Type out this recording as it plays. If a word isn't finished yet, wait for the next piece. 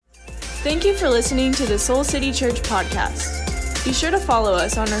Thank you for listening to the Soul City Church podcast. Be sure to follow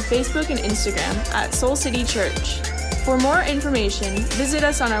us on our Facebook and Instagram at Soul City Church. For more information, visit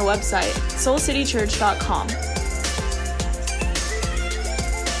us on our website, soulcitychurch.com.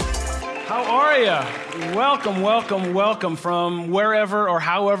 How are you? Welcome from wherever or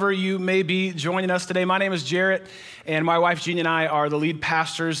however you may be joining us today. My name is Jarrett, and my wife Jeannie and I are the lead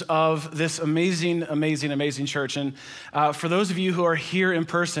pastors of this amazing church. And for those of you who are here in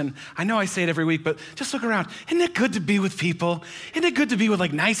person, I know I say it every week, but just look around. Isn't it good to be with people? Isn't it good to be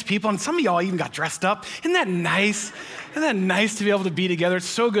with nice people? And some of y'all even got dressed up. Isn't that nice? Isn't that nice to be able to be together? It's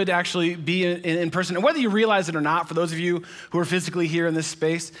so good to actually be in person. And whether you realize it or not, for those of you who are physically here in this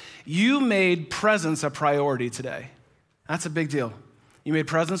space, you made presence a priority today. That's a big deal. You made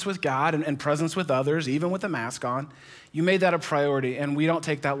presence with God and presence with others, even with a mask on. You made that a priority, and we don't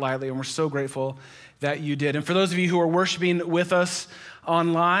take that lightly, and we're so grateful that you did. And for those of you who are worshiping with us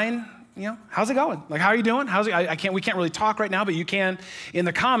online, how's it going? How are you doing? We can't really talk right now, but you can in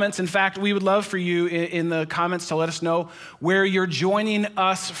the comments. In fact, we would love for you in the comments to let us know where you're joining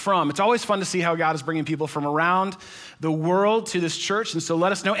us from. It's always fun to see how God is bringing people from around the world to this church, and so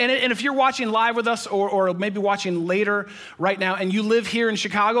let us know. And if you're watching live with us or maybe watching later right now and you live here in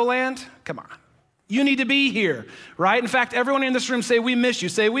Chicagoland, come on. You need to be here, right? In fact, everyone in this room say, we miss you.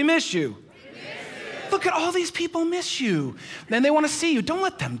 Say, we miss you. Look at all these people miss you. And they want to see you. Don't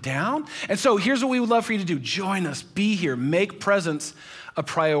let them down. And so here's what we would love for you to do. Join us. Be here. Make presence a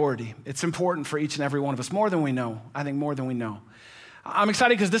priority. It's important for each and every one of us, more than we know. I think more than we know. I'm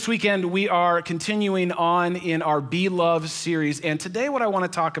excited because this weekend we are continuing on in our Be Love series. And today what I want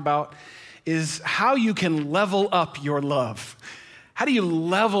to talk about is how you can level up your love. How do you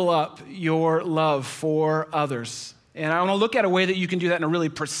level up your love for others? And I want to look at a way that you can do that in a really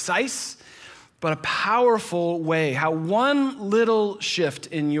precise but a powerful way, how one little shift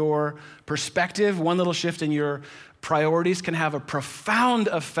in your perspective, one little shift in your priorities can have a profound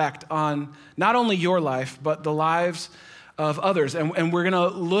effect on not only your life, but the lives of others. And we're gonna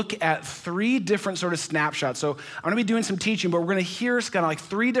look at three different sort of snapshots. So I'm gonna be doing some teaching, but we're gonna hear kind of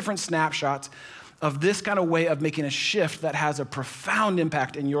three different snapshots of this kind of way of making a shift that has a profound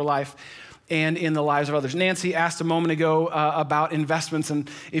impact in your life and in the lives of others. Nancy asked a moment ago about investments, and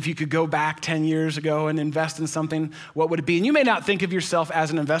if you could go back 10 years ago and invest in something, what would it be? And you may not think of yourself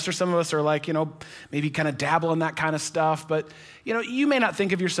as an investor. Some of us are maybe kind of dabble in that kind of stuff, but you may not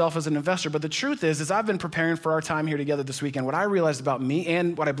think of yourself as an investor. But the truth is I've been preparing for our time here together this weekend. What I realized about me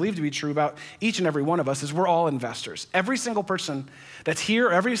and what I believe to be true about each and every one of us is we're all investors. Every single person that's here,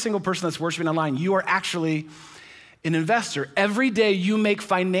 every single person that's worshiping online, you are actually an investor. Every day you make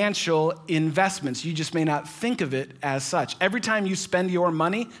financial investments. You just may not think of it as such. Every time you spend your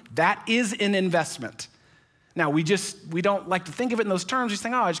money, that is an investment. Now, we don't like to think of it in those terms. We just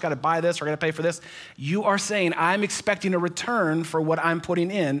think, I just got to buy this or I got to pay for this. You are saying, I'm expecting a return for what I'm putting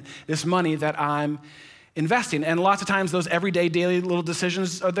in, this money that I'm investing. And lots of times those everyday, daily little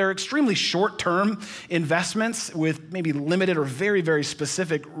decisions, they're extremely short-term investments with maybe limited or very, very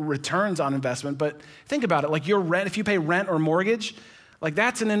specific returns on investment. But think about it, your rent, if you pay rent or mortgage,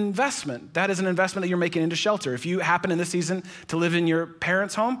 that's an investment. That is an investment that you're making into shelter. If you happen in this season to live in your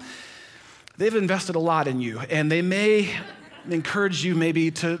parents' home, they've invested a lot in you, and they may encourage you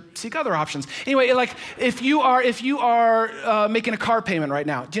maybe to seek other options. Anyway, if you are making a car payment right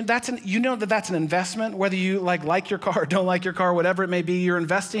now, that's an investment. Whether you like your car or don't like your car, whatever it may be, you're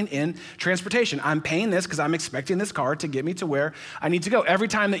investing in transportation. I'm paying this because I'm expecting this car to get me to where I need to go. Every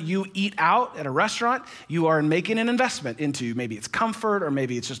time that you eat out at a restaurant, you are making an investment into maybe it's comfort or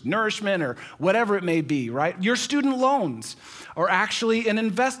maybe it's just nourishment or whatever it may be, right? Your student loans are actually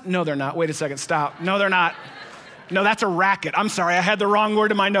an No, they're not. Wait a second. Stop. No, they're not. No, that's a racket. I'm sorry, I had the wrong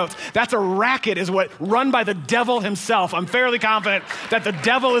word in my notes. That's a racket, is what run by the devil himself. I'm fairly confident that the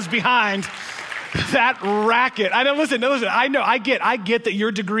devil is behind that racket. Listen, I know, I get that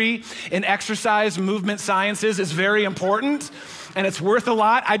your degree in exercise movement sciences is very important and it's worth a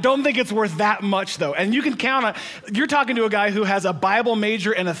lot. I don't think it's worth that much though. And you can count on, you're talking to a guy who has a Bible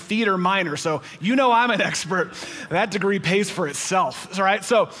major and a theater minor. So I'm an expert. That degree pays for itself, all right?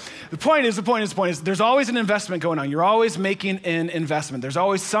 So the point is, there's always an investment going on. You're always making an investment. There's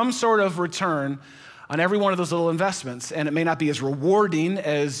always some sort of return on every one of those little investments. And it may not be as rewarding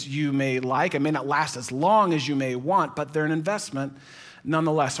as you may like. It may not last as long as you may want, but they're an investment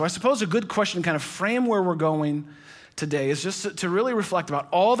nonetheless. So I suppose a good question to kind of frame where we're going today is just to really reflect about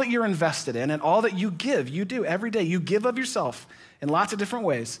all that you're invested in and all that you give. You do every day. You give of yourself in lots of different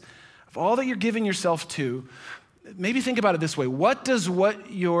ways. Of all that you're giving yourself to, maybe think about it this way. What does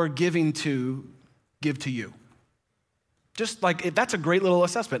what you're giving to give to you? Just like, that's a great little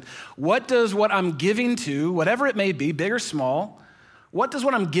assessment. What does what I'm giving to, whatever it may be, big or small, what does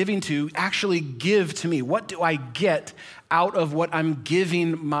what I'm giving to actually give to me? What do I get out of what I'm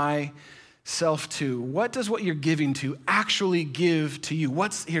giving myself to? What does what you're giving to actually give to you?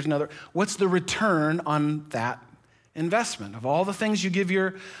 What's the return on that investment? Of all the things you give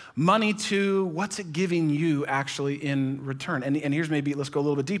your money to, what's it giving you actually in return? And here's let's go a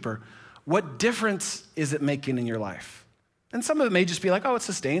little bit deeper. What difference is it making in your life? And some of it may just be like, oh, it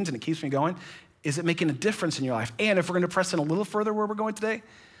sustains and it keeps me going. Is it making a difference in your life? And if we're going to press in a little further where we're going today,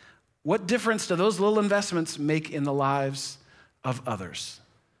 what difference do those little investments make in the lives of others?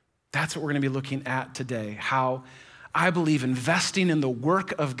 That's what we're going to be looking at today, how I believe investing in the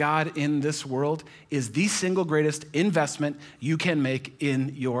work of God in this world is the single greatest investment you can make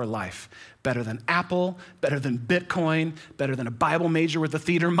in your life. Better than Apple, better than Bitcoin, better than a Bible major with a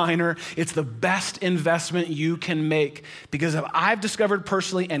theater minor. It's the best investment you can make, because I've discovered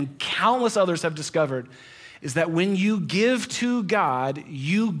personally, and countless others have discovered, is that when you give to God,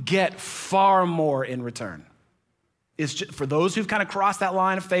 you get far more in return. It's just, for those who've kind of crossed that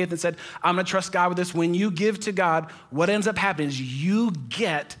line of faith and said, I'm going to trust God with this, when you give to God, what ends up happening is you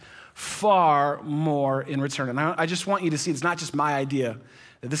get far more in return. And I just want you to see, it's not just my idea,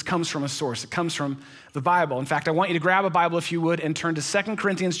 that this comes from a source. It comes from the Bible. In fact, I want you to grab a Bible, if you would, and turn to 2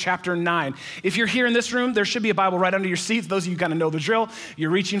 Corinthians chapter 9. If you're here in this room, there should be a Bible right under your seats. Those of you kind of know the drill.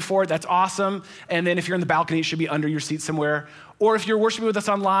 You're reaching for it. That's awesome. And then if you're in the balcony, it should be under your seat somewhere. Or if you're worshiping with us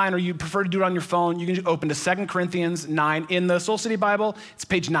online or you prefer to do it on your phone, you can just open to 2 Corinthians 9. In the Soul City Bible, it's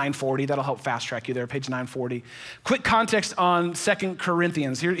page 940. That'll help fast track you there, page 940. Quick context on 2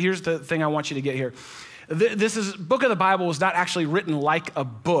 Corinthians. Here's the thing I want you to get here. This book of the Bible was not actually written like a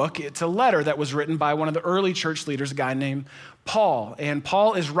book. It's a letter that was written by one of the early church leaders, a guy named Paul. And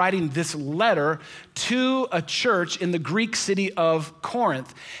Paul is writing this letter to a church in the Greek city of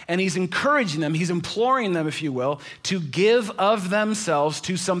Corinth. And he's encouraging them, he's imploring them, if you will, to give of themselves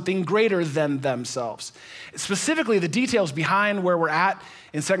to something greater than themselves. Specifically, the details behind where we're at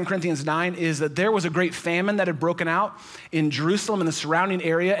in 2 Corinthians 9 is that there was a great famine that had broken out in Jerusalem and the surrounding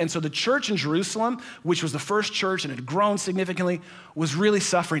area. And so the church in Jerusalem, which was the first church and had grown significantly, was really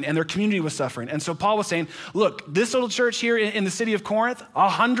suffering, and their community was suffering. And so Paul was saying, look, this little church here in the city of Corinth,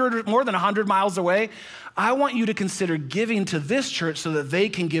 more than 100 miles away, I want you to consider giving to this church so that they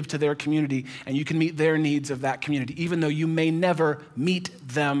can give to their community and you can meet their needs of that community, even though you may never meet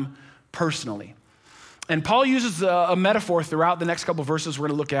them personally. And Paul uses a metaphor throughout the next couple of verses we're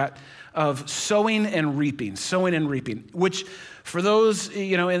going to look at of sowing and reaping, which for those,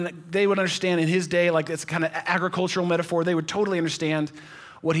 they would understand in his day, like it's kind of agricultural metaphor. They would totally understand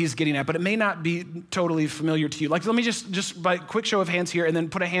what he's getting at, but it may not be totally familiar to you. Like, let me just by quick show of hands here and then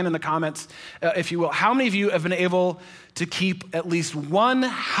put a hand in the comments, if you will. How many of you have been able to keep at least one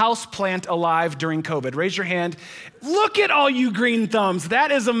house plant alive during COVID? Raise your hand. Look at all you green thumbs.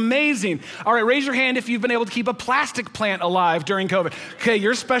 That is amazing. All right, raise your hand if you've been able to keep a plastic plant alive during COVID. Okay,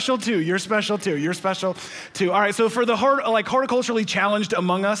 you're special too. You're special too. All right, so for the horticulturally challenged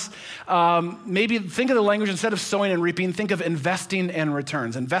among us, maybe think of the language, instead of sowing and reaping, think of investing and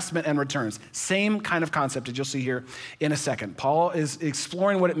returns, investment and returns. Same kind of concept as you'll see here in a second. Paul is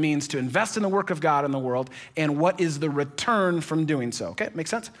exploring what it means to invest in the work of God in the world and what is the return from doing so. Okay, makes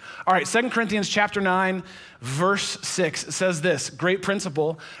sense? All right, 2 Corinthians chapter 9, verse 6 says this, great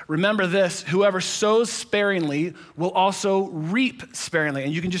principle. Remember this, whoever sows sparingly will also reap sparingly.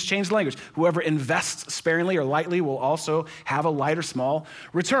 And you can just change the language. Whoever invests sparingly or lightly will also have a light or small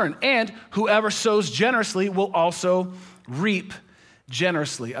return. And whoever sows generously will also reap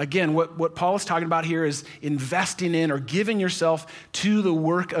generously. Again, what Paul is talking about here is investing in or giving yourself to the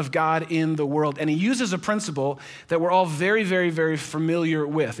work of God in the world. And he uses a principle that we're all very, very, very familiar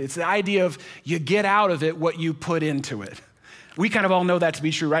with. It's the idea of you get out of it what you put into it. We kind of all know that to be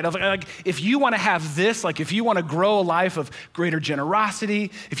true, right? Like if you want to have this, like if you want to grow a life of greater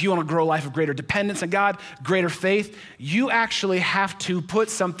generosity, if you want to grow a life of greater dependence on God, greater faith, you actually have to put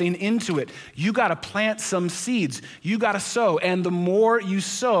something into it. You got to plant some seeds. You got to sow. And the more you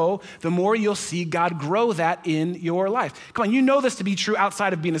sow, the more you'll see God grow that in your life. Come on, you know this to be true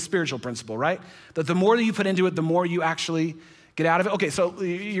outside of being a spiritual principle, right? That the more that you put into it, the more you actually Get out of it? Okay, so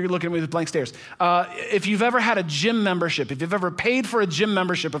you're looking at me with blank stares. If you've ever had a gym membership, if you've ever paid for a gym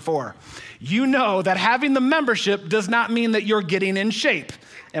membership before, you know that having the membership does not mean that you're getting in shape.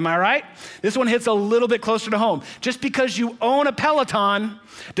 Am I right? This one hits a little bit closer to home. Just because you own a Peloton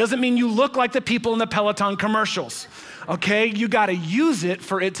doesn't mean you look like the people in the Peloton commercials. Okay, you gotta use it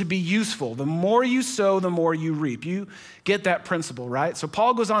for it to be useful. The more you sow, the more you reap. You get that principle, right? So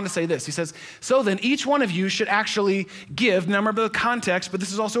Paul goes on to say this. He says, so then each one of you should actually give, now remember the context, but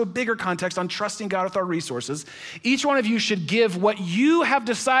this is also a bigger context on trusting God with our resources. Each one of you should give what you have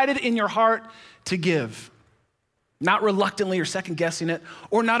decided in your heart to give. Not reluctantly or second guessing it,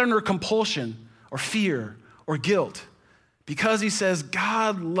 or not under compulsion or fear or guilt. Because he says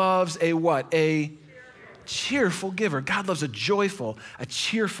God loves a what? A cheerful giver. God loves a joyful, a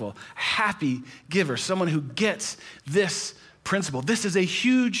cheerful, happy giver, someone who gets this principle. This is a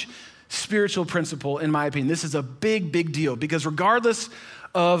huge spiritual principle, in my opinion. This is a big, big deal because regardless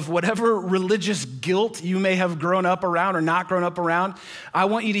of whatever religious guilt you may have grown up around or not grown up around, I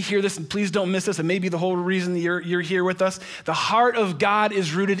want you to hear this, and please don't miss this, and maybe the whole reason you're here with us. The heart of God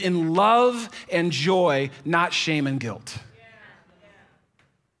is rooted in love and joy, not shame and guilt.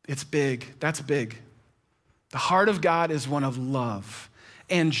 It's big. That's big. The heart of God is one of love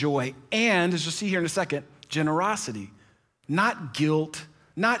and joy, and as you'll see here in a second, generosity. Not guilt,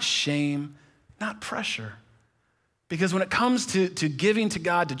 not shame, not pressure. Because when it comes to giving to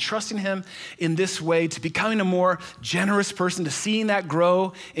God, to trusting him in this way, to becoming a more generous person, to seeing that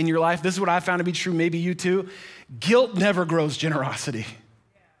grow in your life, this is what I found to be true, maybe you too. Guilt never grows generosity.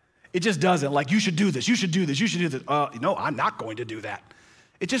 It just doesn't. Like, you should do this, you should do this, you should do this. No, I'm not going to do that.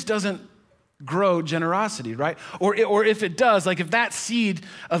 It just doesn't grow generosity, right? Or if it does, like if that seed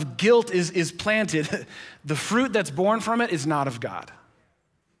of guilt is planted, the fruit that's born from it is not of God.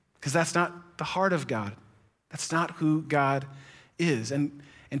 Because that's not the heart of God. That's not who God is. And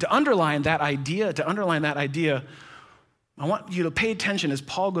to underline that idea, I want you to pay attention as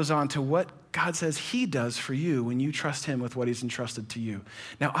Paul goes on to what God says he does for you when you trust him with what he's entrusted to you.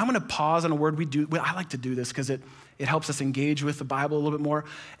 Now, I'm gonna pause on a word I like to do this because it helps us engage with the Bible a little bit more,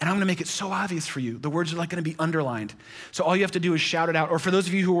 and I'm gonna make it so obvious for you. The words are like gonna be underlined. So all you have to do is shout it out, or for those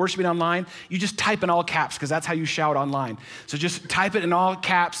of you who are worshiping online, you just type in all caps because that's how you shout online. So just type it in all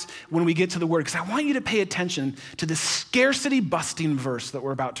caps when we get to the word, because I want you to pay attention to the scarcity busting verse that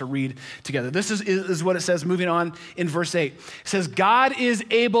we're about to read together. This is what it says moving on in verse 8. It says, God is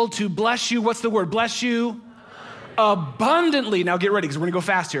able to bless you. What's the word? Bless you abundantly. Now get ready because we're gonna go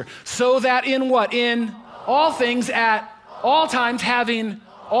fast here. So that in what? In all things at all times, having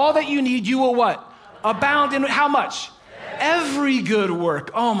all that you need, you will what? Abound in how much? Every good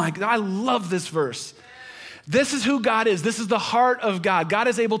work. Oh my God, I love this verse. This is who God is. This is the heart of God. God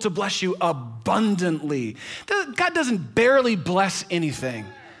is able to bless you abundantly. God doesn't barely bless anything.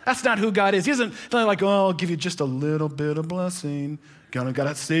 That's not who God is. He isn't like, I'll give you just a little bit of blessing. Got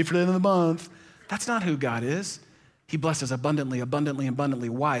to save for the end of the month. That's not who God is. He blesses abundantly, abundantly, abundantly.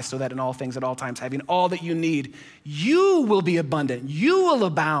 Why? So that in all things at all times, having all that you need, you will be abundant. You will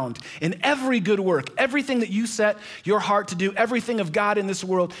abound in every good work. Everything that you set your heart to do, everything of God in this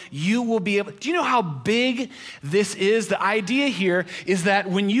world, you will be able. Do you know how big this is? The idea here is that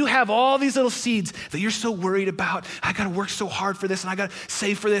when you have all these little seeds that you're so worried about, I got to work so hard for this, and I got to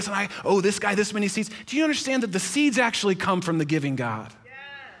save for this, and I owe this guy this many seeds. Do you understand that the seeds actually come from the giving God?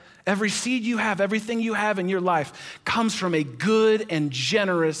 Every seed you have, everything you have in your life comes from a good and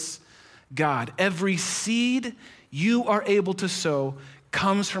generous God. Every seed you are able to sow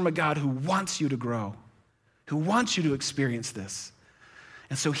comes from a God who wants you to grow, who wants you to experience this.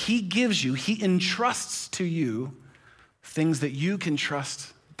 And so he gives you, he entrusts to you things that you can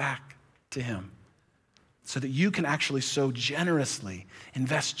trust back to him so that you can actually sow generously,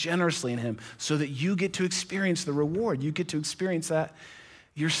 invest generously in him so that you get to experience the reward. You get to experience that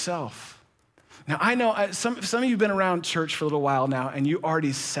yourself. Now, I know some of you have been around church for a little while now, and you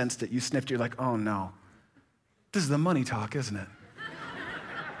already sensed it. You sniffed it. You're like, oh no, this is the money talk, isn't it?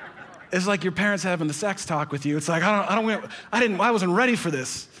 It's like your parents having the sex talk with you. It's like, I wasn't ready for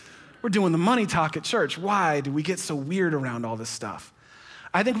this. We're doing the money talk at church. Why do we get so weird around all this stuff?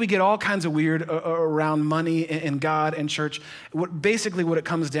 I think we get all kinds of weird around money and God and church. Basically what it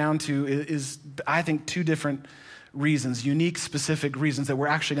comes down to is I think, two different reasons, unique, specific reasons that we're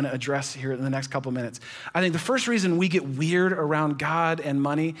actually going to address here in the next couple of minutes. I think the first reason we get weird around God and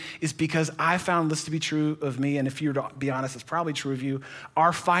money is because I found this to be true of me, and if you're to be honest, it's probably true of you.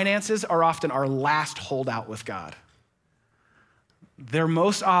 Our finances are often our last holdout with God. They're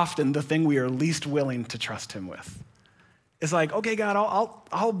most often the thing we are least willing to trust him with. It's like, okay, God,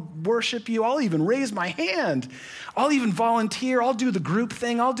 I'll worship you. I'll even raise my hand. I'll even volunteer. I'll do the group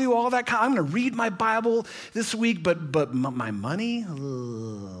thing. I'll do all that. I'm going to read my Bible this week, but my money?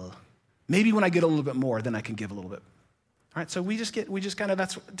 Ugh. Maybe when I get a little bit more, then I can give a little bit. All right, so we just kind of,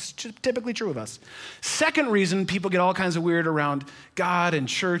 that's typically true of us. Second reason people get all kinds of weird around God and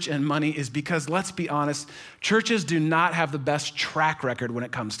church and money is because, let's be honest, churches do not have the best track record when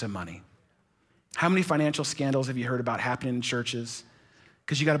it comes to money. How many financial scandals have you heard about happening in churches?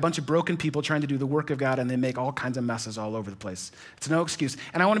 Because you got a bunch of broken people trying to do the work of God and they make all kinds of messes all over the place. It's no excuse.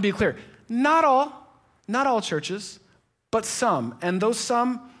 And I want to be clear, not all churches, but some. And those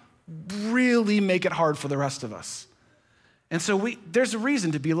some really make it hard for the rest of us. And so there's a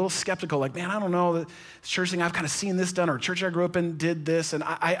reason to be a little skeptical, like, man, I don't know, the church thing, I've kind of seen this done, or church I grew up in did this, and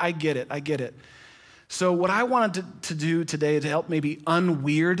I get it. So what I wanted to do today to help maybe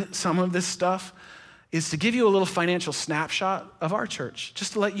unweird some of this stuff is to give you a little financial snapshot of our church,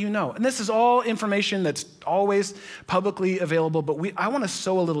 just to let you know. And this is all information that's always publicly available, but I want to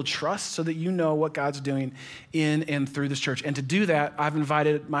sow a little trust so that you know what God's doing in and through this church. And to do that, I've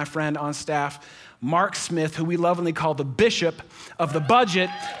invited my friend on staff, Mark Smith, who we lovingly call the bishop of the budget,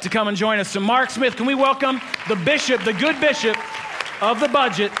 to come and join us. So Mark Smith, can we welcome the bishop, the good bishop of the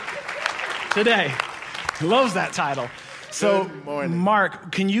budget today? He loves that title. So,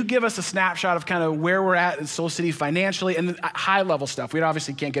 Mark, can you give us a snapshot of kind of where we're at in Soul City financially and high-level stuff? We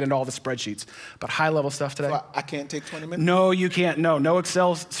obviously can't get into all the spreadsheets, but high-level stuff today. So I can't take 20 minutes? No, you can't. No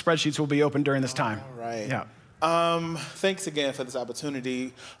Excel spreadsheets will be open during this time. All right. Yeah. Thanks again for this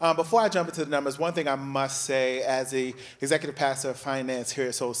opportunity. Before I jump into the numbers, one thing I must say as a executive pastor of finance here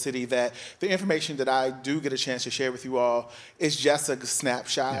at Soul City, that the information that I do get a chance to share with you all is just a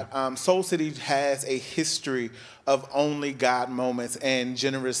snapshot. Yeah. Soul City has a history of only God moments and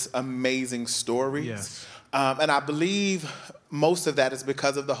generous, amazing stories. Yes. And I believe most of that is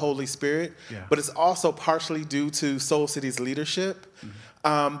because of the Holy Spirit, but it's also partially due to Soul City's leadership.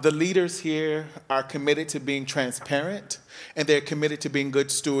 Mm-hmm. The leaders here are committed to being transparent, and they're committed to being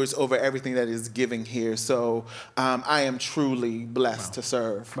good stewards over everything that is giving here. So I am truly blessed to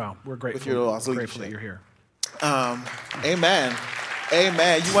serve. Wow, we're grateful. With your all's leadership. Grateful that you're here. Amen.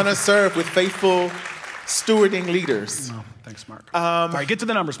 Amen. You want to serve with faithful, stewarding leaders. Oh, thanks, Mark. All right, get to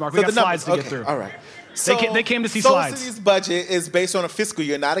the numbers, Mark. We got slides to get through. All right. So they came to see slides. Soul City's budget is based on a fiscal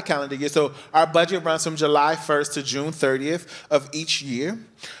year, not a calendar year. So our budget runs from July 1st to June 30th of each year.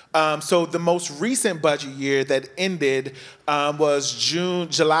 So the most recent budget year that ended was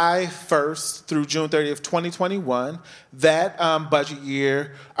July 1st through June 30th, 2021. That budget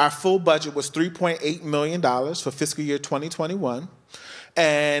year, our full budget was $3.8 million for fiscal year 2021.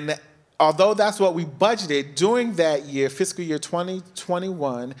 And although that's what we budgeted, during that year, fiscal year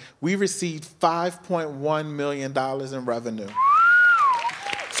 2021, we received $5.1 million in revenue.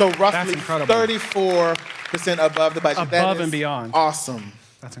 So roughly 34% above the budget. Above and beyond. Awesome.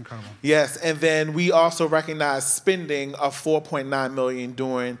 That's incredible. Yes, and then we also recognized spending of $4.9 million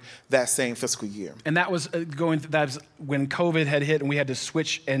during that same fiscal year. And that was when COVID had hit and we had to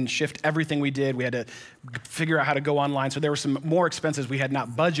switch and shift everything we did. We had to figure out how to go online. So there were some more expenses we had not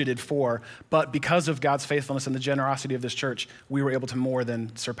budgeted for, but because of God's faithfulness and the generosity of this church, we were able to more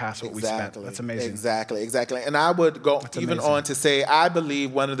than surpass what we spent. That's amazing. Exactly. And I would go even on to say, I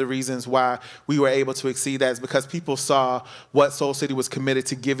believe one of the reasons why we were able to exceed that is because people saw what Soul City was committed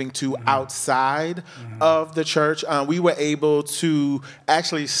to giving to outside of the church. We were able to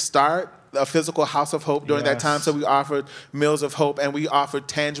actually start a physical house of hope during that time. So we offered meals of hope and we offered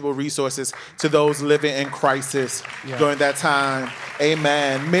tangible resources to those living in crisis during that time.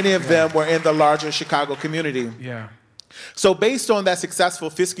 Amen. Many of them were in the larger Chicago community. Yeah. So based on that successful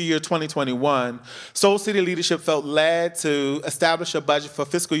fiscal year 2021, Soul City leadership felt led to establish a budget for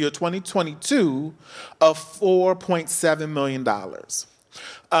fiscal year 2022 of $4.7 million.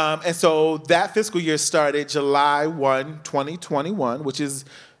 And so that fiscal year started July 1, 2021, which is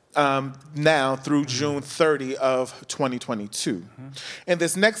now through June 30 of 2022. In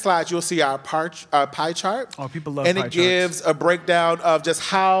this next slide, you'll see our pie chart. Oh, people love and pie it gives a breakdown of just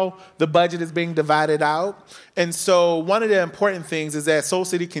how the budget is being divided out. And so one of the important things is that Soul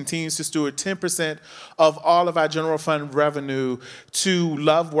City continues to steward 10% of all of our general fund revenue to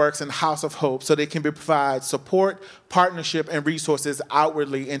Love Works and House of Hope so they can provide support, partnership, and resources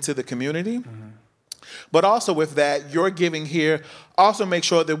outwardly into the community. But also with that, your giving here also makes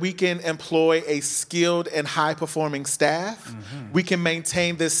sure that we can employ a skilled and high-performing staff. We can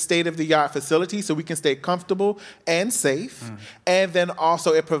maintain this state-of-the-art facility so we can stay comfortable and safe. And then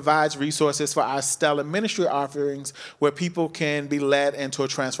also it provides resources for our stellar ministry offerings where people can be led into a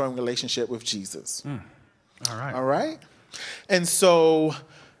transforming relationship with Jesus. All right. All right? And so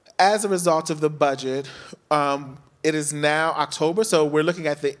as a result of the budget, it is now October, so we're looking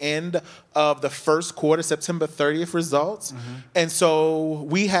at the end of the first quarter, September 30th results. And so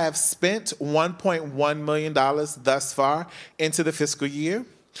we have spent $1.1 million thus far into the fiscal year.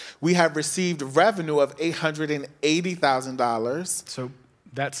 We have received revenue of $880,000. So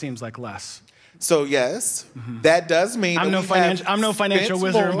that seems like less. So yes, that does mean I'm no financial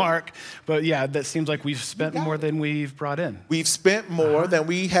wizard, more. Mark, but yeah, that seems like we've spent more than we've brought in. We've spent more than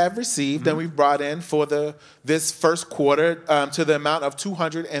we have received, than we've brought in for this first quarter to the amount of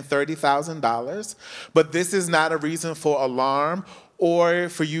 $230,000. But this is not a reason for alarm or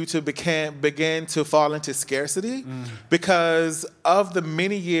for you to begin to fall into scarcity, because of the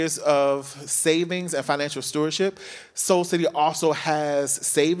many years of savings and financial stewardship, Soul City also has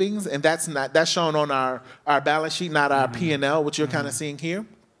savings, and that's shown on our balance sheet, not our P&L, which you're kind of seeing here.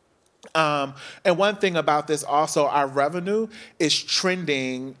 And one thing about this also, our revenue is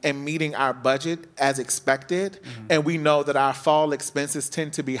trending and meeting our budget as expected. And we know that our fall expenses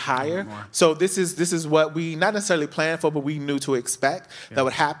tend to be higher. So this is what we not necessarily planned for, but we knew to expect that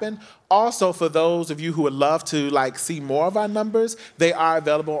would happen. Also, for those of you who would love to see more of our numbers, they are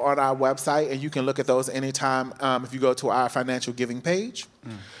available on our website, and you can look at those anytime if you go to our financial giving page.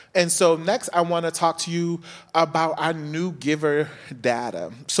 And so next, I want to talk to you about our new giver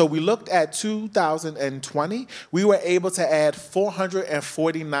data. So we looked at 2020. We were able to add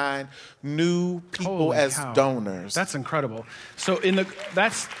 449 new people as donors. That's incredible. So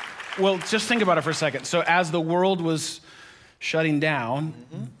just think about it for a second. So as the world was shutting down,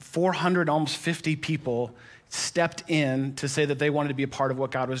 400, almost 50 people stepped in to say that they wanted to be a part of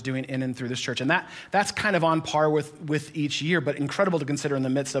what God was doing in and through this church. And that's kind of on par with each year, but incredible to consider in the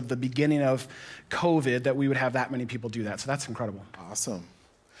midst of the beginning of COVID that we would have that many people do that. So that's incredible. Awesome.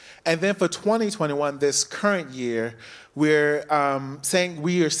 And then for 2021, this current year, we're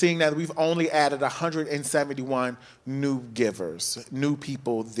seeing that we've only added 171 new givers, new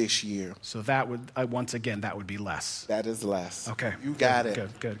people this year. So that would, once again, that would be less. That is less. Okay. You got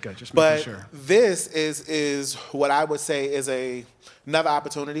it. Good. Just making sure. But this is what I would say is another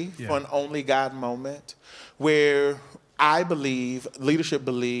opportunity for an only God moment, where I believe, leadership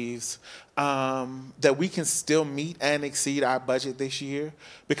believes, that we can still meet and exceed our budget this year,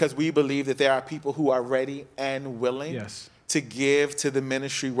 because we believe that there are people who are ready and willing to give to the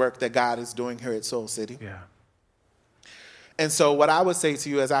ministry work that God is doing here at Soul City. Yeah. And so what I would say to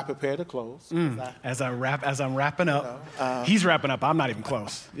you as I prepare to close. As I'm wrapping up. He's wrapping up. I'm not even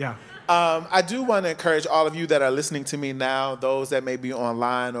close. Yeah. I do want to encourage all of you that are listening to me now, those that may be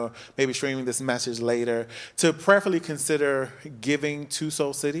online or maybe streaming this message later, to prayerfully consider giving to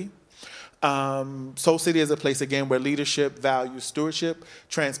Soul City. Soul City is a place, again, where leadership values stewardship,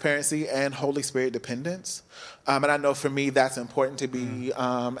 transparency, and Holy Spirit dependence. And I know for me that's important to be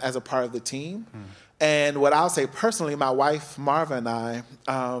as a part of the team. And what I'll say personally, my wife, Marva, and I,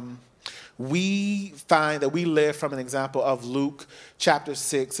 we find that we live from an example of Luke chapter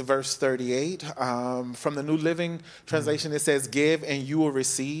 6, verse 38. From the New Living Translation, it says, "Give and you will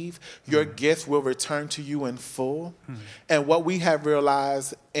receive. Your gift will return to you in full." And what we have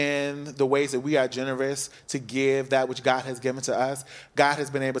realized in the ways that we are generous to give that which God has given to us, God has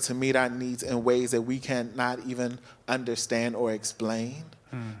been able to meet our needs in ways that we cannot even understand or explain.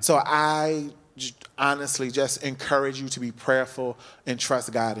 So I honestly just encourage you to be prayerful and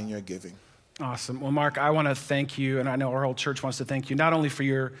trust God in your giving. Awesome. Well, Mark, I want to thank you, and I know our whole church wants to thank you, not only for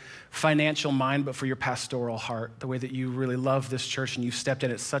your financial mind, but for your pastoral heart, the way that you really love this church, and you stepped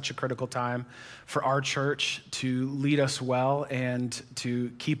in at such a critical time for our church to lead us well and to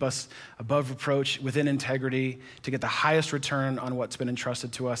keep us above reproach, within integrity, to get the highest return on what's been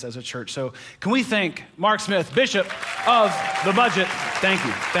entrusted to us as a church. So can we thank Mark Smith, Bishop of the Budget? Thank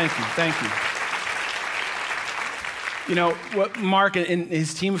you. You know, what Mark and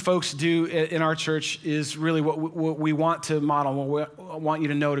his team of folks do in our church is really what we want to model, what we want you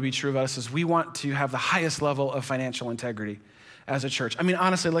to know to be true of us, is we want to have the highest level of financial integrity as a church. I mean,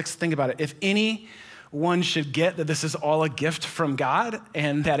 honestly, let's think about it. If anyone should get that this is all a gift from God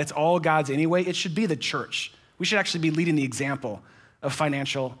and that it's all God's anyway, it should be the church. We should actually be leading the example of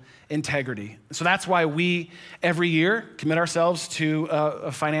financial integrity. So that's why we, every year, commit ourselves to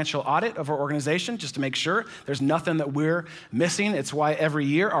a financial audit of our organization, just to make sure there's nothing that we're missing. It's why every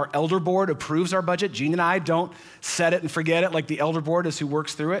year our elder board approves our budget. Gene and I don't set it and forget it, like the elder board is who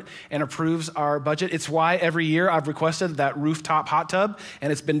works through it and approves our budget. It's why every year I've requested that rooftop hot tub, and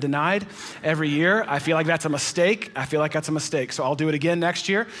it's been denied every year. I feel like that's a mistake. So I'll do it again next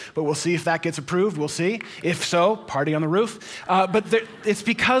year, but we'll see if that gets approved. We'll see. If so, party on the roof. But it's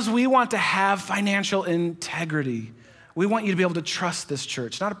because we want to have financial integrity We want you to be able to trust this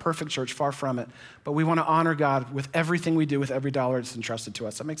church. Not a perfect church, far from it, but we want to honor God with everything we do, with every dollar that's entrusted to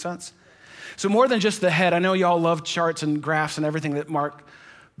us. That make sense? So more than just the head, I know y'all love charts and graphs and everything that Mark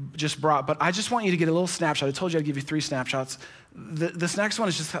just brought, but I just want you to get a little snapshot. I told you I'd give you 3 snapshots. This next one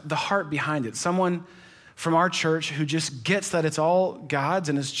is just the heart behind it. Someone from our church who just gets that it's all God's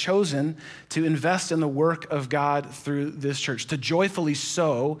and has chosen to invest in the work of God through this church, to joyfully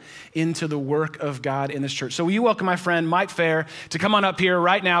sow into the work of God in this church. So will you welcome my friend Mike Fair to come on up here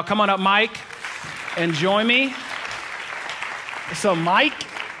right now. Come on up, Mike, and join me. So Mike.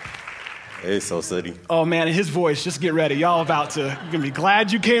 Hey, Soul City. Oh man, his voice, just get ready. Y'all you're gonna be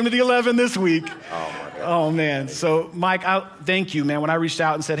glad you came to the 11 this week. Oh my God. Oh man. So Mike, thank you, man. When I reached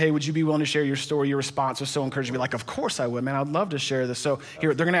out and said, hey, would you be willing to share your story? Your response was so encouraging. Be like, of course I would, man. I'd love to share this. So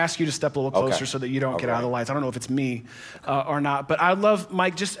here, they're gonna ask you to step a little closer so that you don't get out of the lights. I don't know if it's me or not, but I'd love,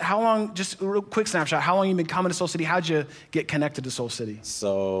 Mike, just a real quick snapshot. How long you been coming to Soul City? How'd you get connected to Soul City?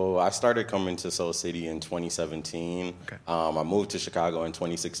 So I started coming to Soul City in 2017. Okay. I moved to Chicago in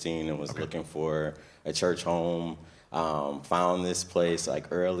 2016 and was looking for a church home. Found this place like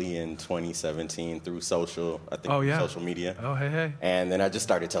early in 2017 through social media. Oh, hey. And then I just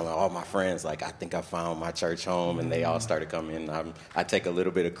started telling all my friends, like, I think I found my church home, and they all started coming. I take a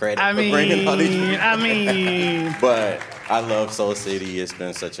little bit of credit for bringing all these people. But I love Soul City. It's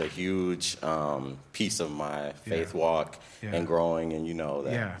been such a huge piece of my faith walk and growing, and you know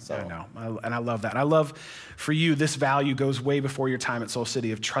that. Yeah, so. I know. And I love that. And I love, for you, this value goes way before your time at Soul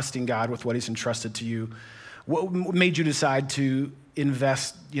City of trusting God with what he's entrusted to you. What made you decide to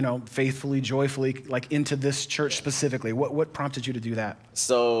invest, faithfully, joyfully, like into this church specifically? What prompted you to do that?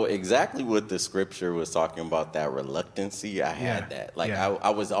 So exactly what the scripture was talking about, that reluctancy, I had that. Like I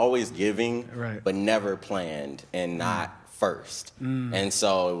was always giving, but never planned and not first. And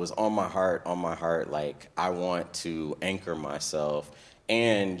so it was on my heart, like I want to anchor myself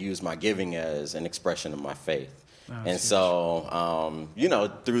and use my giving as an expression of my faith. And so,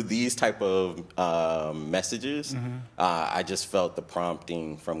 through these type of messages, I just felt the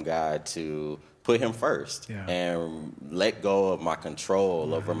prompting from God to put him first and let go of my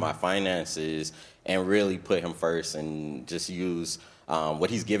control over my finances and really put him first and just use what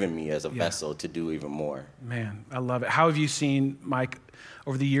he's given me as a vessel to do even more. Man, I love it. How have you seen, Mike,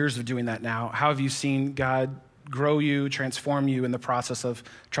 over the years of doing that now, how have you seen God grow you, transform you in the process of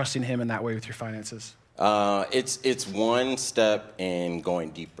trusting him in that way with your finances? It's one step in going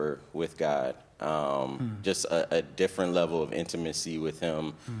deeper with God, just a different level of intimacy with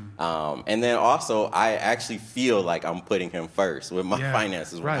him. And then also, I actually feel like I'm putting him first with my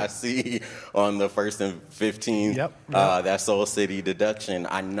finances. When I see on the 1st and 15th, that Soul City deduction,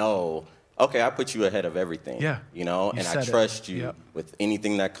 I know, okay, I put you ahead of everything, and I trust you with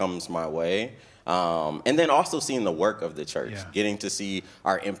anything that comes my way. And then also seeing the work of the church, getting to see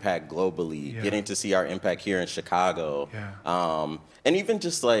our impact globally, getting to see our impact here in Chicago. And even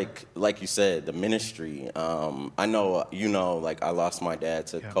just like you said, the ministry. I know, like I lost my dad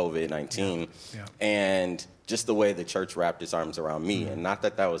to COVID-19 and just the way the church wrapped its arms around me. And not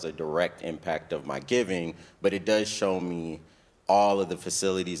that was a direct impact of my giving, but it does show me all of the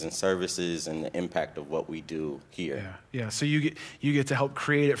facilities and services and the impact of what we do here. Yeah. So you get to help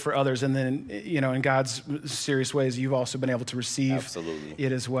create it for others, and then in God's serious ways, you've also been able to receive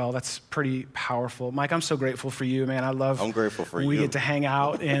it as well. That's pretty powerful, Mike. I'm so grateful for you, man. I'm grateful for you. We get to hang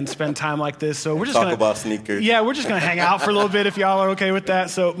out and spend time like this. So we're just talk about sneakers. Yeah, we're just gonna hang out for a little bit if y'all are okay with that.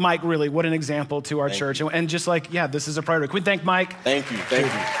 So Mike, really, what an example to our church, and just this is a priority. Can we thank Mike? Thank you.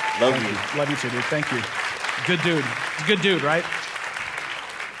 Love you too, dude. Thank you. Good dude. He's a good dude, right?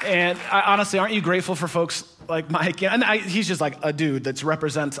 And honestly, aren't you grateful for folks like Mike? And he's just like a dude that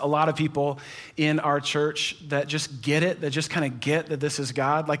represents a lot of people in our church that just get it, that just kind of get that this is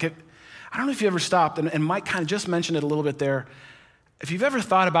God. I don't know if you ever stopped, and Mike kind of just mentioned it a little bit there. If you've ever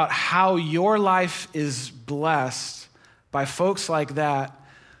thought about how your life is blessed by folks like that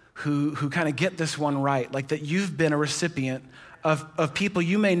who kind of get this one right, like that you've been a recipient of people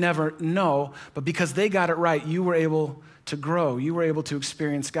you may never know, but because they got it right, you were able to grow. You were able to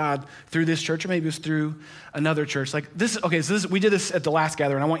experience God through this church, or maybe it was through another church. We did this at the last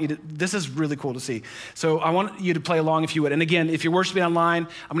gathering. This is really cool to see. So I want you to play along if you would. And again, if you're worshiping online,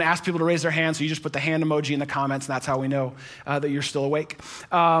 I'm going to ask people to raise their hands. So you just put the hand emoji in the comments, and that's how we know that you're still awake.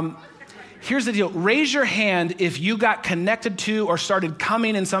 Here's the deal. Raise your hand if you got connected to or started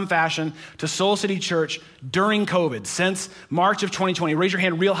coming in some fashion to Soul City Church during COVID, since March of 2020? Raise your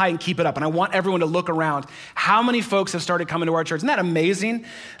hand real high and keep it up. And I want everyone to look around. How many folks have started coming to our church? Isn't that amazing?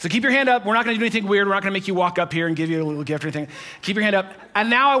 So keep your hand up. We're not going to do anything weird. We're not going to make you walk up here and give you a little gift or anything. Keep your hand up. And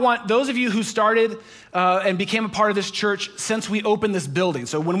now I want those of you who started and became a part of this church since we opened this building.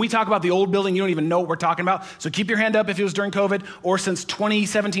 So when we talk about the old building, you don't even know what we're talking about. So keep your hand up if it was during COVID, or since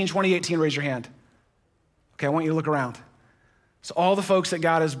 2017, 2018, raise your hand. Okay, I want you to look around. So all the folks that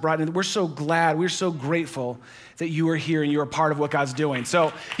God has brought in, we're so glad, we're so grateful that you are here and you're a part of what God's doing.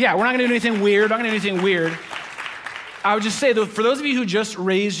 So yeah, we're not gonna do anything weird. I would just say, though, for those of you who just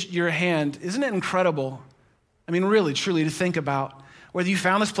raised your hand, isn't it incredible? I mean, really, truly, to think about whether you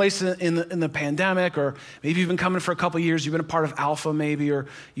found this place in the pandemic, or maybe you've been coming for a couple of years, you've been a part of Alpha maybe, or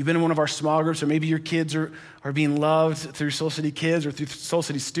you've been in one of our small groups, or maybe your kids are being loved through Soul City Kids or through Soul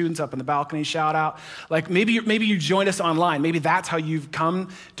City Students up in the balcony, shout out. Like maybe you joined us online. Maybe that's how you've come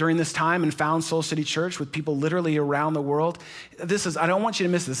during this time and found Soul City Church with people literally around the world. I don't want you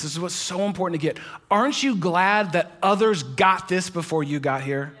to miss this. This is what's so important to get. Aren't you glad that others got this before you got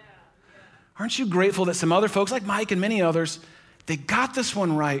here? Aren't you grateful that some other folks like Mike and many others, they got this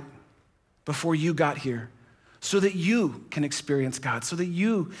one right before you got here, so that you can experience God, so that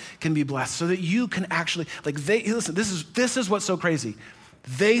you can be blessed, so that you can actually, listen, this is what's so crazy.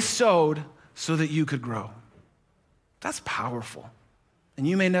 They sowed so that you could grow. That's powerful. And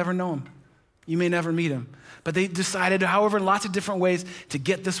you may never know him. You may never meet him. But they decided, however, in lots of different ways to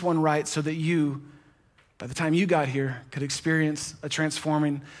get this one right so that you, by the time you got here, could experience a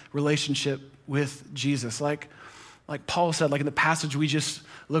transforming relationship with Jesus. Like Paul said, like in the passage we just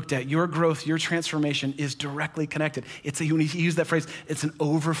looked at, your growth, your transformation is directly connected. When he used that phrase, it's an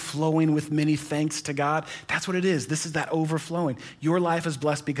overflowing with many thanks to God. That's what it is. This is that overflowing. Your life is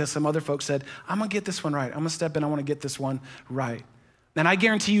blessed because some other folks said, I'm gonna get this one right. I'm gonna step in, I wanna get this one right. And I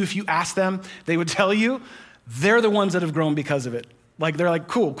guarantee you, if you ask them, they would tell you, they're the ones that have grown because of it. Like, they're like,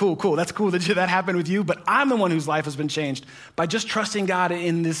 cool. That's cool that happened with you, but I'm the one whose life has been changed by just trusting God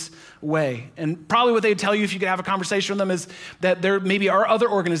in this way. And probably what they'd tell you if you could have a conversation with them is that there maybe are other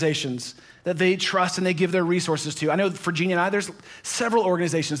organizations that they trust and they give their resources to. I know for Jeannie and I, there's several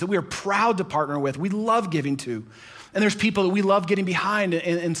organizations that we are proud to partner with. We love giving to. And there's people that we love getting behind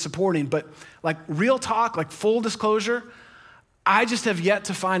and supporting. But like real talk, like full disclosure, I just have yet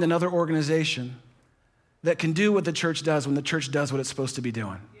to find another organization that can do what the church does when the church does what it's supposed to be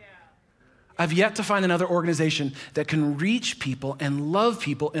doing. Yeah. I've yet to find another organization that can reach people and love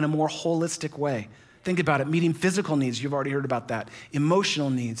people in a more holistic way. Think about it, meeting physical needs, you've already heard about that,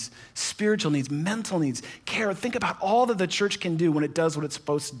 emotional needs, spiritual needs, mental needs, care. Think about all that the church can do when it does what it's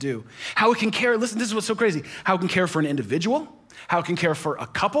supposed to do. How it can care, listen, this is what's so crazy, how it can care for an individual, how it can care for a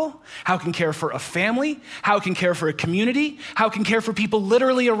couple, how it can care for a family, how it can care for a community, how it can care for people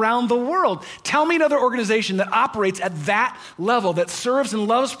literally around the world. Tell me another organization that operates at that level, that serves and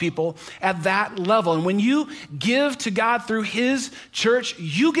loves people at that level. And when you give to God through his church,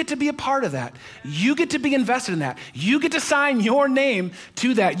 you get to be a part of that. You get to be invested in that. You get to sign your name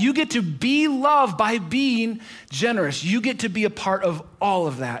to that. You get to be loved by being generous. You get to be a part of all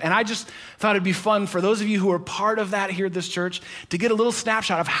of that. And I just thought it'd be fun for those of you who are part of that here at this church to get a little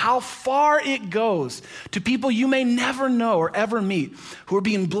snapshot of how far it goes to people you may never know or ever meet who are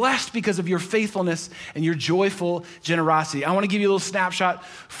being blessed because of your faithfulness and your joyful generosity. I want to give you a little snapshot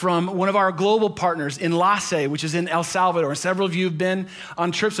from one of our global partners, Enlace, which is in El Salvador. Several of you have been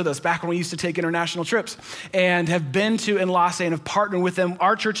on trips with us back when we used to take international trips and have been to Enlace and have partnered with them.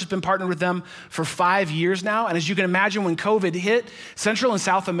 Our church has been partnered with them for 5 years now. And as you can imagine, when COVID hit, Central and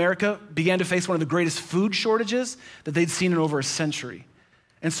South America began to face one of the greatest food shortages that they'd seen in over a century.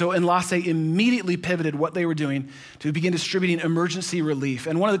 And so Enlace immediately pivoted what they were doing to begin distributing emergency relief.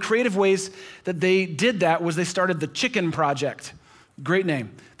 And one of the creative ways that they did that was they started the Chicken Project. Great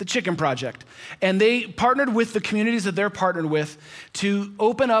name, the Chicken Project. And they partnered with the communities that they're partnered with to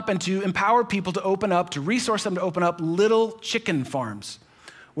open up and to empower people to open up, to resource them to open up little chicken farms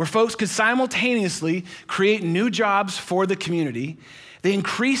where folks could simultaneously create new jobs for the community. They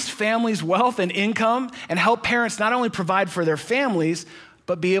increased families' wealth and income and help parents not only provide for their families,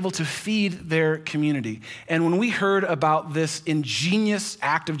 but be able to feed their community. And when we heard about this ingenious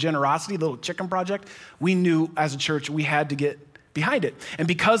act of generosity, the Little Chicken Project, we knew as a church we had to get behind it. And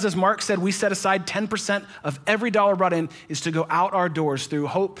because, as Mark said, we set aside 10% of every dollar brought in is to go out our doors through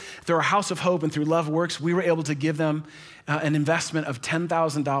Hope, through our House of Hope and through Love Works, we were able to give them an investment of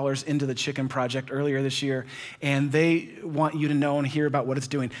 $10,000 into the Chicken Project earlier this year. And they want you to know and hear about what it's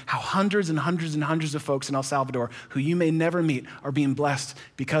doing, how hundreds and hundreds and hundreds of folks in El Salvador who you may never meet are being blessed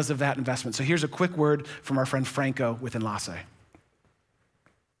because of that investment. So here's a quick word from our friend Franco with Enlace.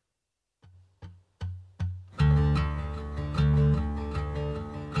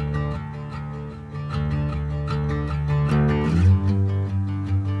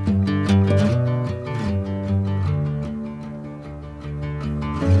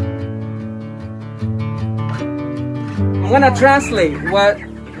 gonna translate what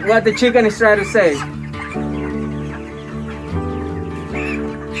the chicken is trying to say.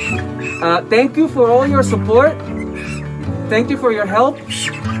 Thank you for all your support. Thank you for your help.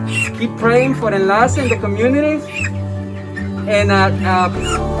 Keep praying for Enlace in the community. And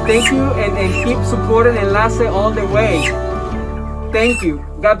thank you and keep supporting Enlace all the way. Thank you.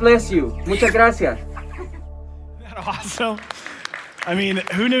 God bless you. Muchas gracias. Isn't that awesome? I mean,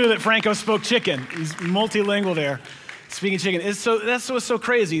 who knew that Franco spoke chicken? He's multilingual there, speaking chicken. That's what's so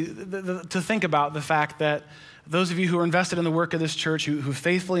crazy to think about, the fact that those of you who are invested in the work of this church, who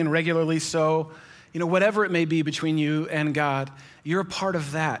faithfully and regularly sow, whatever it may be between you and God, you're a part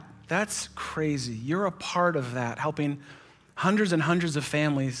of that. That's crazy. You're a part of that, helping hundreds and hundreds of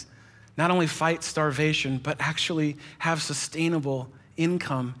families not only fight starvation, but actually have sustainable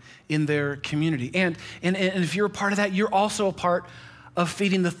income in their community. And if you're a part of that, you're also a part of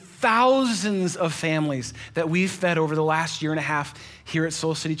feeding the thousands of families that we've fed over the last year and a half here at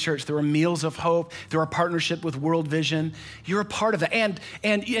Soul City Church. There are Meals of Hope. There are partnership with World Vision. You're a part of that.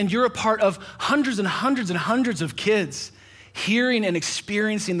 And you're a part of hundreds and hundreds and hundreds of kids hearing and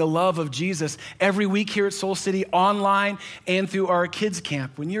experiencing the love of Jesus every week here at Soul City, online and through our kids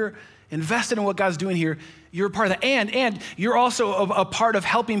camp. When you're invested in what God's doing here, you're a part of that. And you're also a part of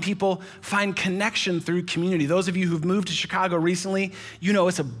helping people find connection through community. Those of you who've moved to Chicago recently,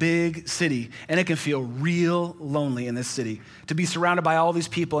 it's a big city, and it can feel real lonely in this city to be surrounded by all these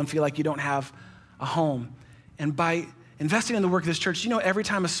people and feel like you don't have a home. And by investing in the work of this church, every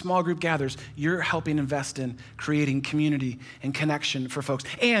time a small group gathers, you're helping invest in creating community and connection for folks.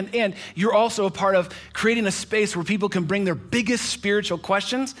 And you're also a part of creating a space where people can bring their biggest spiritual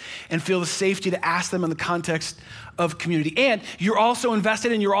questions and feel the safety to ask them in the context of community. And you're also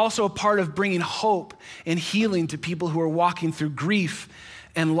invested and you're also a part of bringing hope and healing to people who are walking through grief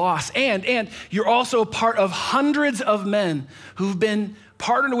and loss. And you're also a part of hundreds of men who've been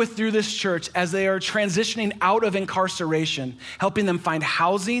partnered with through this church as they are transitioning out of incarceration, helping them find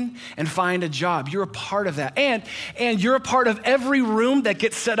housing and find a job. You're a part of that. And you're a part of every room that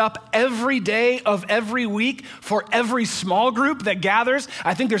gets set up every day of every week for every small group that gathers.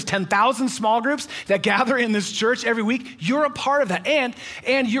 I think there's 10,000 small groups that gather in this church every week. You're a part of that.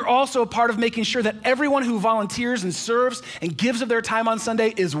 And you're also a part of making sure that everyone who volunteers and serves and gives of their time on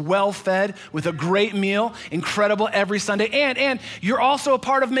Sunday is well fed with a great meal, incredible every Sunday. And you're also a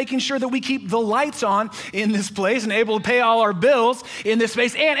part of making sure that we keep the lights on in this place and able to pay all our bills in this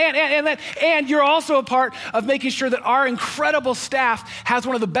space. And you're also a part of making sure that our incredible staff has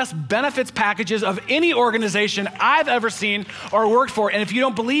one of the best benefits packages of any organization I've ever seen or worked for. And if you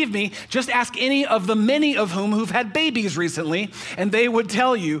don't believe me, just ask any of the many of whom who've had babies recently, and they would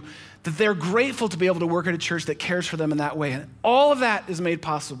tell you that they're grateful to be able to work at a church that cares for them in that way. And all of that is made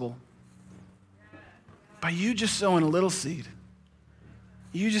possible by you just sowing a little seed.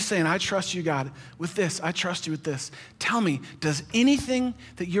 You just saying, I trust you, God, with this. I trust you with this. Tell me, does anything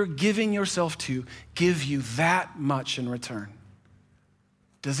that you're giving yourself to give you that much in return?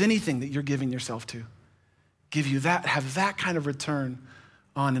 Does anything that you're giving yourself to give you that, have that kind of return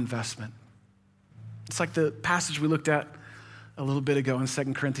on investment? It's like the passage we looked at a little bit ago in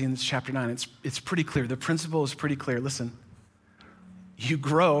 2 Corinthians chapter 9. It's pretty clear. The principle is pretty clear. Listen, you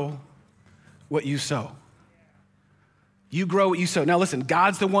grow what you sow. You grow what you sow. Now listen,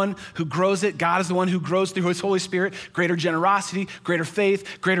 God's the one who grows it. God is the one who grows through his Holy Spirit, greater generosity, greater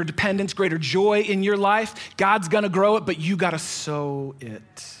faith, greater dependence, greater joy in your life. God's gonna grow it, but you gotta sow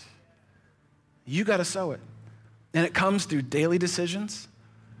it. You gotta sow it. And it comes through daily decisions,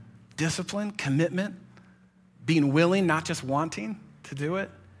 discipline, commitment, being willing, not just wanting to do it.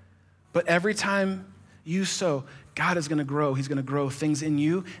 But every time you sow, God is gonna grow. He's gonna grow things in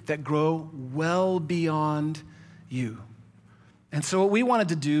you that grow well beyond you. And so what we wanted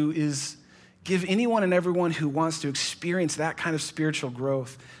to do is give anyone and everyone who wants to experience that kind of spiritual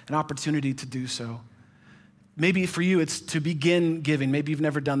growth an opportunity to do so. Maybe for you, it's to begin giving. Maybe you've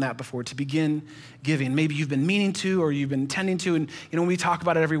never done that before, to begin giving. Maybe you've been meaning to, or you've been intending to, and when we talk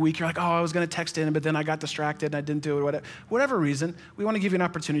about it every week, you're like, oh, I was gonna text in, but then I got distracted and I didn't do it, whatever reason, we wanna give you an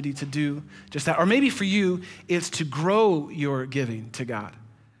opportunity to do just that. Or maybe for you, it's to grow your giving to God.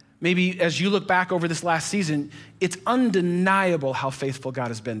 Maybe as you look back over this last season, it's undeniable how faithful God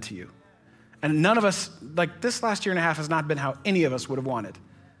has been to you. And none of us, like this last year and a half has not been how any of us would have wanted.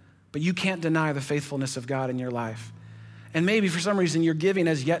 But you can't deny the faithfulness of God in your life. And maybe for some reason your giving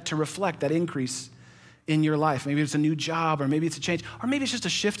has yet to reflect that increase in your life. Maybe it's a new job, or maybe it's a change, or maybe it's just a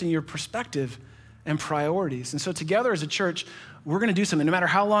shift in your perspective and priorities. And so together as a church, we're gonna do something. No matter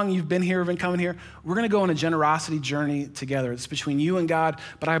how long you've been here or been coming here, we're gonna go on a generosity journey together. It's between you and God,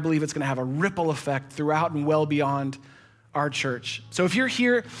 but I believe it's gonna have a ripple effect throughout and well beyond our church. So if you're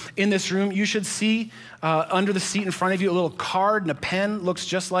here in this room, you should see under the seat in front of you a little card and a pen. Looks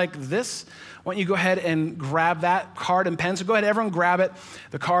just like this. Why don't you go ahead and grab that card and pen? So go ahead, everyone grab it,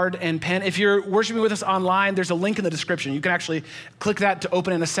 the card and pen. If you're worshiping with us online, there's a link in the description. You can actually click that to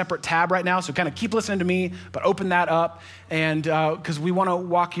open in a separate tab right now. So kind of keep listening to me, but open that up, and because we want to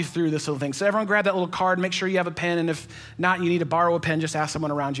walk you through this little thing. So everyone grab that little card, make sure you have a pen, and if not, you need to borrow a pen, just ask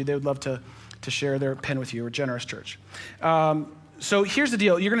someone around you. They would love to share their pen with you. We're a generous church. So here's the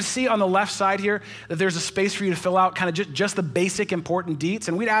deal. You're going to see on the left side here that there's a space for you to fill out kind of just the basic important deets.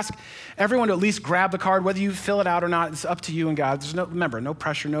 And we'd ask everyone to at least grab the card, whether you fill it out or not. It's up to you and God. There's remember, no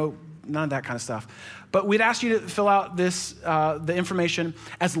pressure, none of that kind of stuff. But we'd ask you to fill out this, the information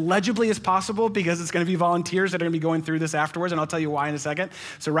as legibly as possible, because it's going to be volunteers that are going to be going through this afterwards, and I'll tell you why in a second.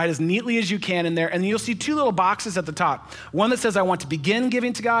 So write as neatly as you can in there, and you'll see two little boxes at the top. One that says, I want to begin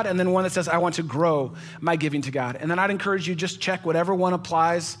giving to God, and then one that says, I want to grow my giving to God. And then I'd encourage you just check whatever one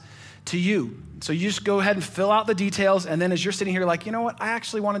applies to you. So you just go ahead and fill out the details, and then as you're sitting here like, you know what, I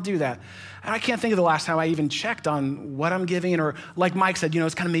actually want to do that. And I can't think of the last time I even checked on what I'm giving, or like Mike said,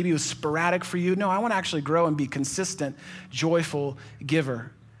 it's kind of maybe it was sporadic for you. No, I want to actually grow and be consistent, joyful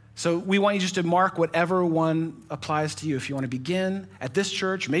giver. So we want you just to mark whatever one applies to you. If you want to begin at this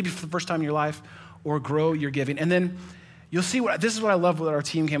church, maybe for the first time in your life, or grow your giving. And then you'll see this is what I love what our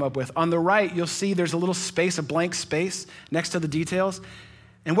team came up with. On the right, you'll see there's a little space, a blank space next to the details.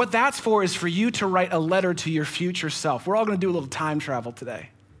 And what that's for is for you to write a letter to your future self. We're all going to do a little time travel today.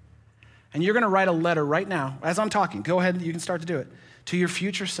 And you're going to write a letter right now, as I'm talking. Go ahead, you can start to do it, to your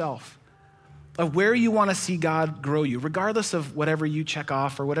future self, of where you want to see God grow you, regardless of whatever you check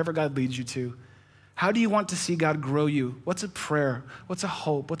off or whatever God leads you to. How do you want to see God grow you? What's a prayer? What's a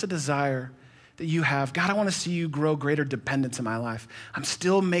hope? What's a desire that you have? God, I want to see you grow greater dependence in my life. I'm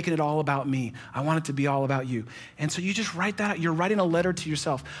still making it all about me. I want it to be all about you. And so you just write that out. You're writing a letter to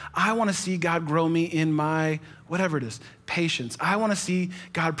yourself. I want to see God grow me in my, whatever it is, patience. I want to see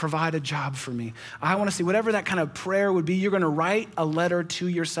God provide a job for me. I want to see whatever that kind of prayer would be. You're going to write a letter to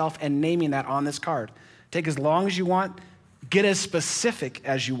yourself and naming that on this card. Take as long as you want. Get as specific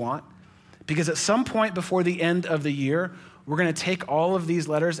as you want. Because at some point before the end of the year, we're going to take all of these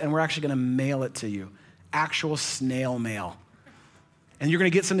letters and we're actually going to mail it to you. Actual snail mail. And you're going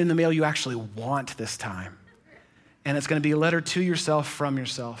to get something in the mail you actually want this time. And it's going to be a letter to yourself from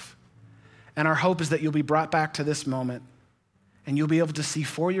yourself. And our hope is that you'll be brought back to this moment and you'll be able to see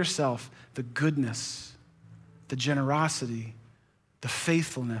for yourself the goodness, the generosity, the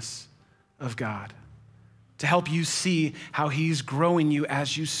faithfulness of God, to help you see how he's growing you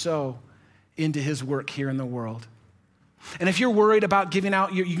as you sow into his work here in the world. And if you're worried about giving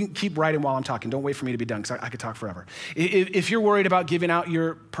out, you can keep writing while I'm talking. Don't wait for me to be done, because I could talk forever. If you're worried about giving out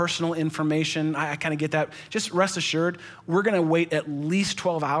your personal information, I kind of get that. Just rest assured, we're going to wait at least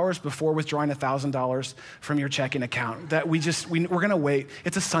 12 hours before withdrawing $1,000 from your checking account. That we're going to wait.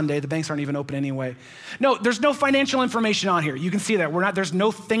 It's a Sunday. The banks aren't even open anyway. No, there's no financial information on here. You can see that. There's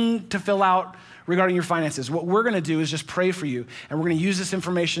no thing to fill out regarding your finances. What we're going to do is just pray for you, and we're going to use this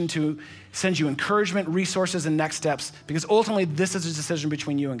information to send you encouragement, resources, and next steps, because ultimately this is a decision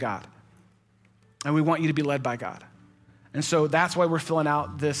between you and God, and we want you to be led by God. And so that's why we're filling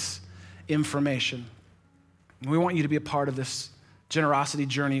out this information. We want you to be a part of this generosity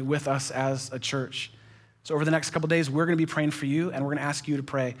journey with us as a church. So over the next couple of days, we're going to be praying for you, and we're going to ask you to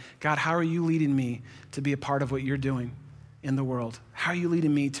pray, God, how are you leading me to be a part of what you're doing in the world? How are you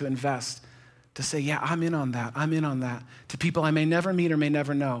leading me to invest, to say, yeah, I'm in on that, to people I may never meet or may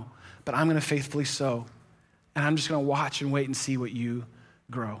never know, but I'm going to faithfully sow, and I'm just going to watch and wait and see what you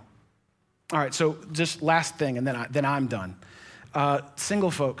grow. All right, so just last thing, and then I'm done.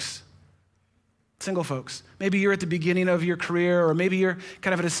 Single folks, maybe you're at the beginning of your career, or maybe you're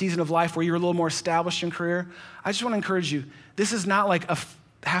kind of at a season of life where you're a little more established in career. I just want to encourage you, this is not like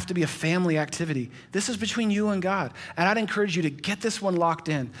have to be a family activity. This is between you and God. And I'd encourage you to get this one locked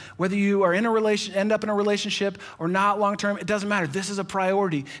in. Whether you are end up in a relationship or not long-term, it doesn't matter. This is a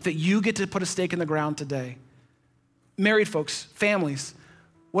priority that you get to put a stake in the ground today. Married folks, families,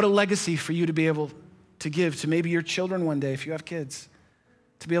 what a legacy for you to be able to give to maybe your children one day if you have kids.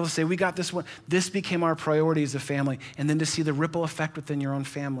 To be able to say, we got this one. This became our priority as a family. And then to see the ripple effect within your own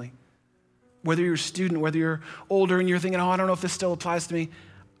family. Whether you're a student, whether you're older and you're thinking, I don't know if this still applies to me.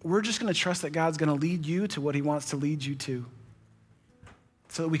 We're just going to trust that God's going to lead you to what he wants to lead you to,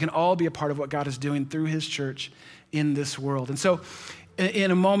 so that we can all be a part of what God is doing through his church in this world. And so in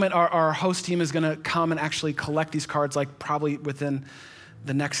a moment, our host team is going to come and actually collect these cards, like probably within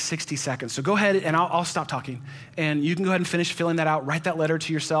the next 60 seconds. So go ahead, and I'll stop talking, and you can go ahead and finish filling that out, write that letter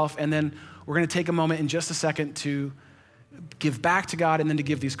to yourself, and then we're going to take a moment in just a second to give back to God and then to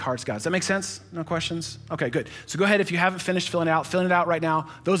give these cards to God. Does that make sense? No questions? Okay, good. So go ahead, if you haven't finished filling it out right now.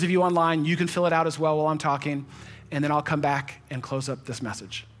 Those of you online, you can fill it out as well while I'm talking, and then I'll come back and close up this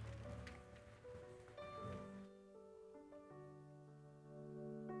message.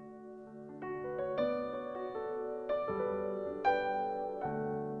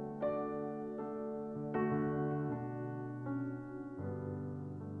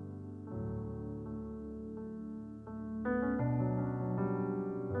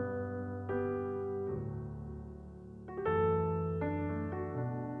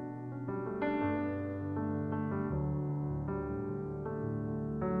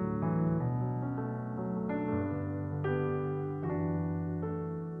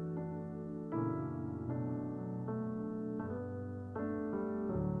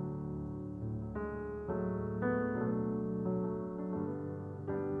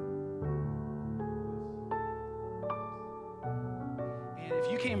 If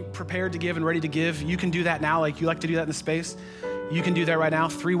you came prepared to give and ready to give, you can do that now. Like you like to do that in the space. You can do that right now.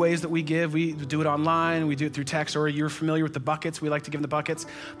 3 ways that we give. We do it online, we do it through text, or you're familiar with the buckets. We like to give in the buckets.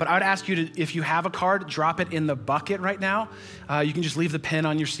 But I would ask you to, if you have a card, drop it in the bucket right now. You can just leave the pin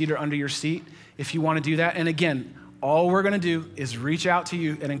on your seat or under your seat if you want to do that. And again, all we're going to do is reach out to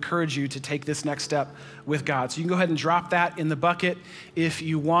you and encourage you to take this next step with God. So you can go ahead and drop that in the bucket if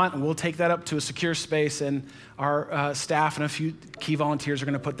you want, and we'll take that up to a secure space, and our staff and a few key volunteers are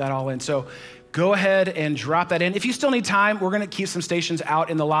going to put that all in. So go ahead and drop that in. If you still need time, we're going to keep some stations out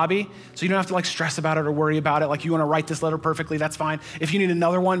in the lobby, so you don't have to like stress about it or worry about it. Like you want to write this letter perfectly, that's fine. If you need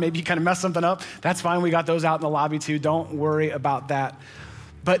another one, maybe you kind of mess something up, that's fine. We got those out in the lobby too. Don't worry about that.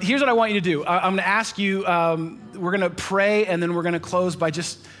 But here's what I want you to do. I'm going to ask you, we're going to pray, and then we're going to close by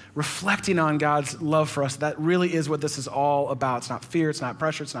just reflecting on God's love for us. That really is what this is all about. It's not fear, it's not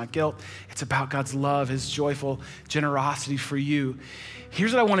pressure, it's not guilt. It's about God's love, his joyful generosity for you.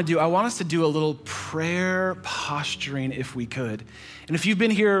 Here's what I want to do. I want us to do a little prayer posturing if we could. And if you've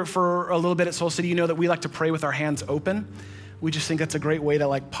been here for a little bit at Soul City, you know that we like to pray with our hands open. We just think that's a great way to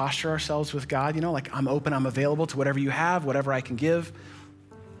like posture ourselves with God. You know, like I'm open, I'm available to whatever you have, whatever I can give.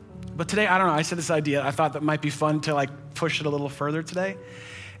 But today, I don't know, I said this idea. I thought that might be fun to like push it a little further today.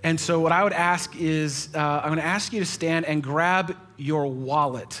 And so what I would ask is, I'm gonna ask you to stand and grab your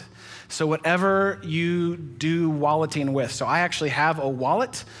wallet. So whatever you do walleting with. So I actually have a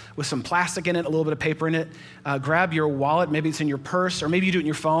wallet with some plastic in it, a little bit of paper in it. Grab your wallet, maybe it's in your purse, or maybe you do it in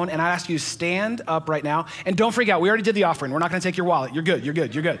your phone. And I ask you to stand up right now. And don't freak out, we already did the offering. We're not gonna take your wallet. You're good, you're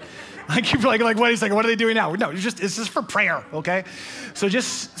good, you're good. Like you're like, wait a second, what are they doing now? No, it's just for prayer, okay? So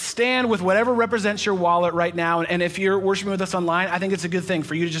just stand with whatever represents your wallet right now. And if you're worshiping with us online, I think it's a good thing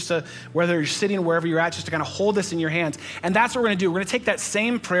for you to just, whether you're sitting or wherever you're at, just to kind of hold this in your hands. And that's what we're gonna do. We're gonna take that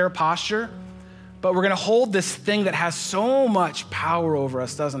same prayer posture, but we're gonna hold this thing that has so much power over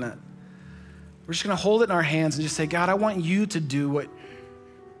us, doesn't it? We're just gonna hold it in our hands and just say, God, I want you to do what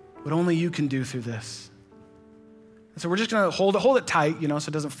only you can do through this. And so we're just gonna hold it tight, so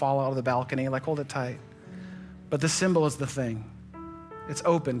it doesn't fall out of the balcony, like hold it tight. But the symbol is the thing. It's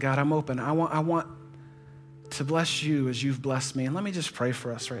open. God, I'm open. I want to bless you as you've blessed me. And let me just pray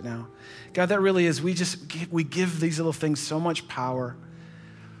for us right now. God, that really is, we give these little things so much power,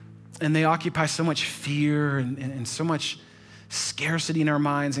 and they occupy so much fear and so much scarcity in our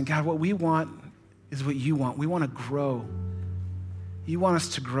minds. And God, what we want is what you want. We want to grow. You want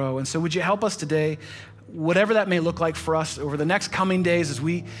us to grow. And so would you help us today, whatever that may look like for us over the next coming days as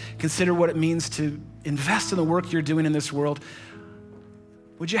we consider what it means to invest in the work you're doing in this world.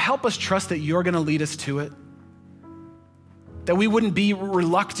 Would you help us trust that you're going to lead us to it? That we wouldn't be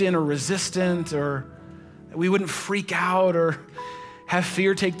reluctant or resistant, or that we wouldn't freak out or have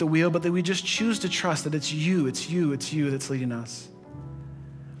fear take the wheel, but that we just choose to trust that it's you that's leading us.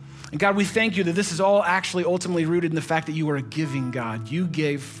 And God, we thank you that this is all actually ultimately rooted in the fact that you are a giving God. You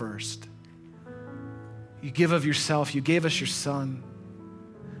gave first. You give of yourself. You gave us your Son.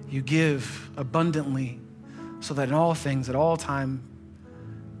 You give abundantly so that in all things, at all time,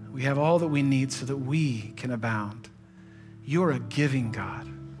 we have all that we need so that we can abound. You're a giving God.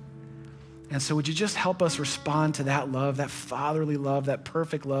 And so would you just help us respond to that love, that fatherly love, that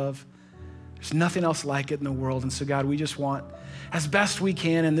perfect love? There's nothing else like it in the world. And so God, we just want, as best we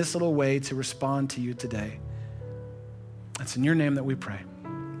can in this little way, to respond to you today. It's in your name that we pray.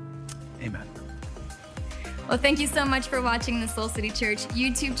 Amen. Well, thank you so much for watching the Soul City Church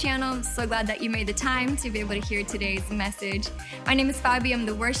YouTube channel. So glad that you made the time to be able to hear today's message. My name is Fabi. I'm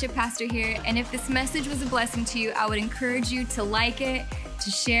the worship pastor here. And if this message was a blessing to you, I would encourage you to like it,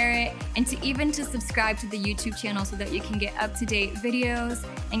 to share it, and to subscribe to the YouTube channel so that you can get up-to-date videos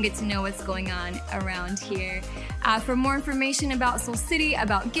and get to know what's going on around here. For more information about Soul City,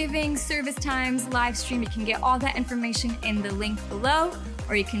 about giving, service times, live stream, you can get all that information in the link below,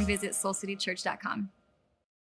 or you can visit soulcitychurch.com.